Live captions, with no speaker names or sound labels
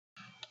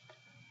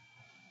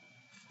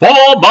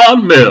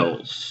Ballbond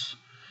Mills.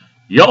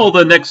 Y'all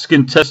the next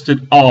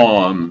contestant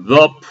on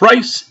The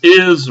Price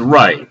is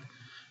Right.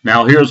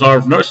 Now here's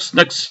our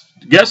next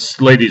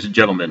guest, ladies and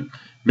gentlemen,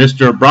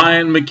 Mr.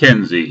 Brian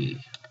McKenzie.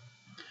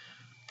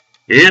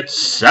 It's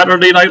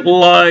Saturday Night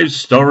Live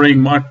starring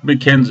Mark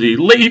McKenzie.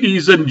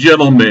 Ladies and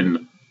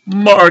gentlemen,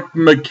 Mark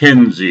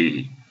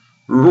McKenzie,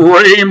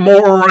 Ray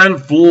Moore,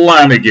 and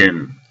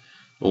Flanagan.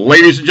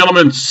 Ladies and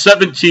gentlemen,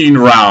 17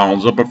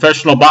 rounds of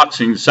professional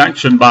boxing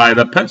sanctioned by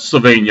the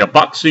Pennsylvania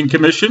Boxing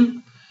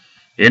Commission.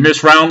 In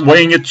this round,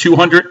 weighing at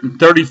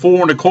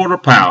 234 1/4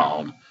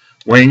 pounds,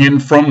 weighing in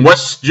from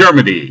West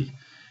Germany,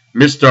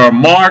 Mr.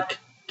 Mark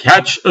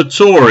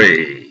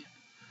Cacciatore.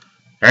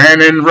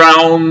 And in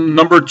round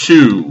number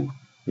 2,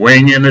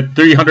 weighing in at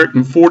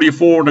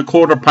 344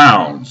 1/4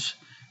 pounds,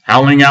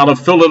 howling out of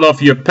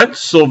Philadelphia,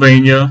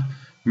 Pennsylvania,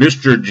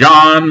 Mr.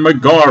 John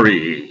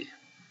McGarry.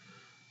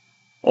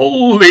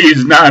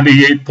 Oldies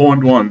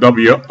 98.1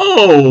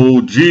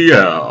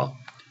 WOGL.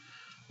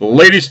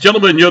 Ladies and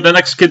gentlemen, you're the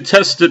next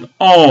contestant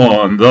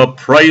on The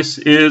Price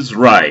is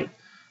Right.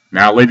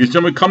 Now, ladies and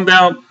gentlemen, come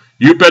down.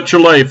 You Bet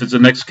Your Life is the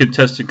next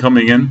contestant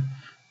coming in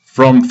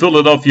from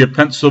Philadelphia,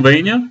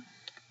 Pennsylvania.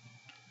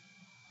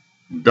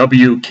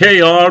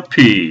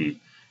 WKRP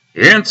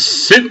in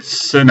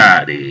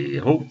Cincinnati.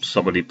 Hope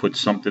somebody put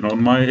something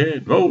on my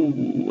head. Oh,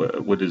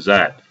 what is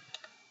that?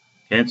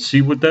 Can't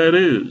see what that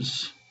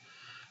is.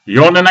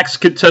 You're the next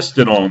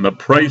contestant on The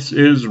Price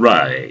is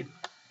Right.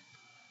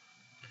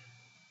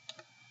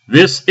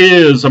 This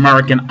is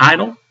American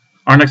Idol.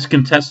 Our next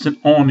contestant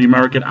on the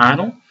American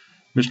Idol,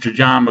 Mr.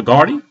 John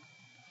McGarty.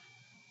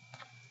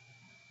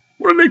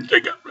 What do they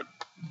think of it?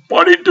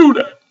 Why do you do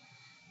that?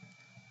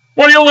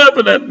 Why are you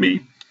laughing at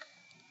me?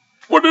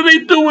 What are they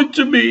doing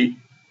to me?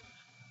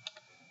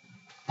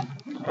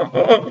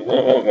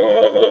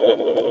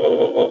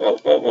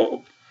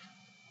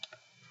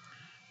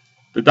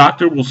 The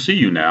doctor will see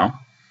you now.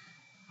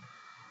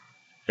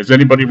 Is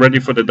anybody ready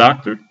for the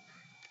doctor?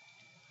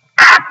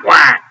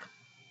 Aquac!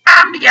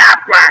 I'm the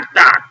Aquac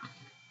doc.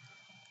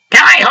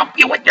 Can I help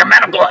you with your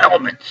medical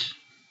ailments?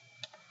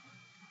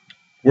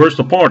 Where's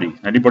the party?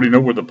 Anybody know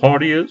where the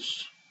party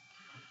is?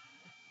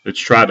 Let's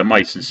try the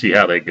mice and see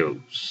how that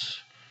goes.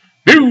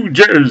 New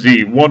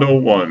Jersey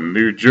 101,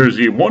 New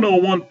Jersey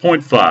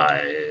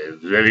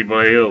 101.5.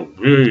 Anybody else?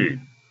 Hey.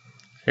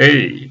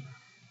 Hey.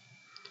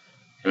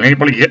 Can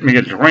anybody get me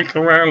a drink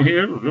around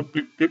here?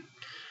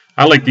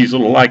 I like these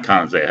little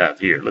icons they have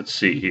here. Let's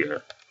see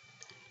here.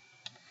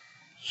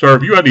 Sir,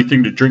 have you had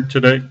anything to drink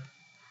today?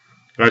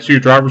 Can I see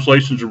your driver's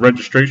license and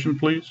registration,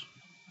 please?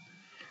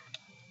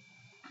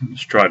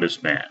 Let's try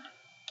this man.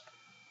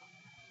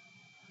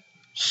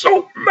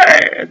 So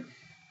mad.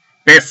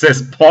 This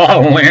is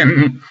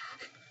Paulin.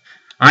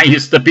 I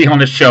used to be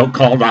on a show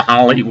called The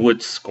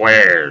Hollywood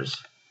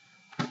Squares.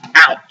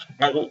 Ouch.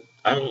 Ouch.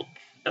 Ouch.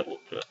 Ouch.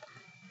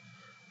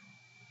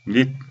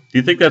 Do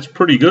you think that's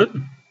pretty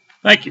good?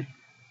 Thank you.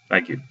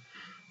 Thank you.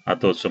 I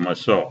thought so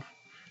myself.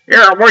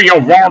 Yeah, where you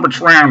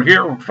varmints around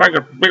here?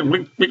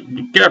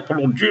 Be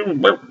careful, Jew.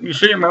 You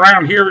see him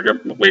around here?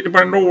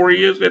 Anybody know where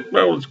he is?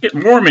 Well, it's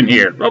getting warm in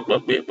here. Oh,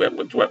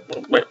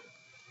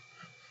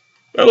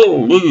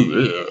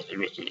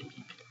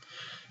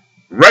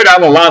 right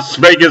out of Las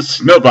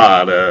Vegas,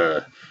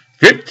 Nevada.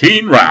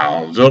 15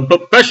 rounds of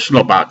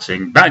professional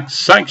boxing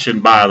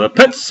sanctioned by the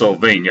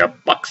Pennsylvania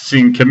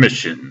Boxing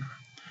Commission.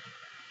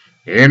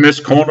 In this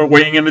corner,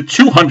 weighing in at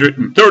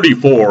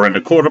 234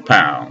 1/4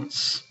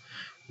 pounds.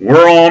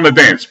 We're on a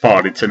dance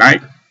party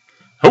tonight,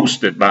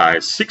 hosted by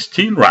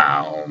 16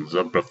 rounds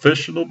of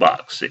professional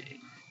boxing.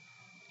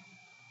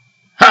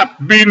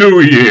 Happy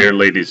New Year,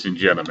 ladies and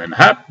gentlemen.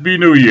 Happy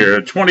New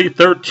Year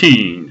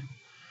 2013.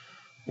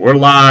 We're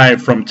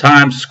live from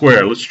Times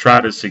Square. Let's try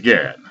this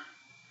again.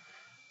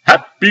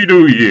 Happy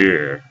New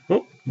Year.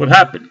 Oh, what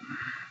happened?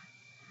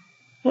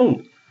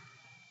 Oh.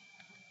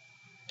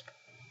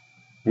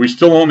 We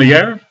still on the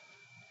air?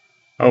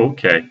 Oh,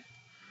 okay.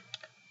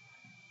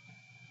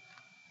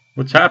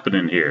 What's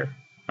happening here?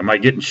 Am I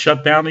getting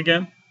shut down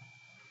again?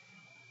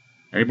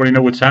 Anybody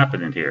know what's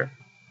happening here?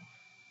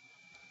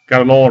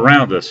 Got it all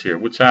around us here.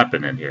 What's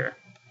happening here?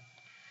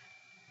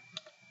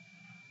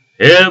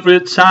 Every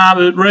time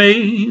it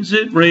rains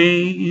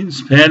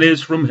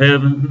pennies from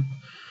heaven.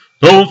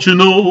 Don't you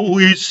know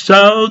each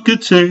town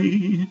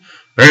contains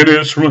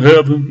pennies from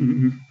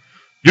heaven?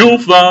 You'll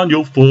find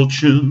your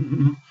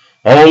fortune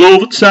all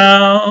over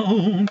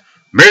town.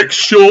 Make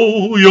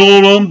sure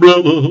your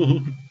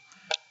umbrella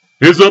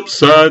is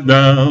upside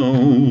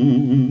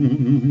down.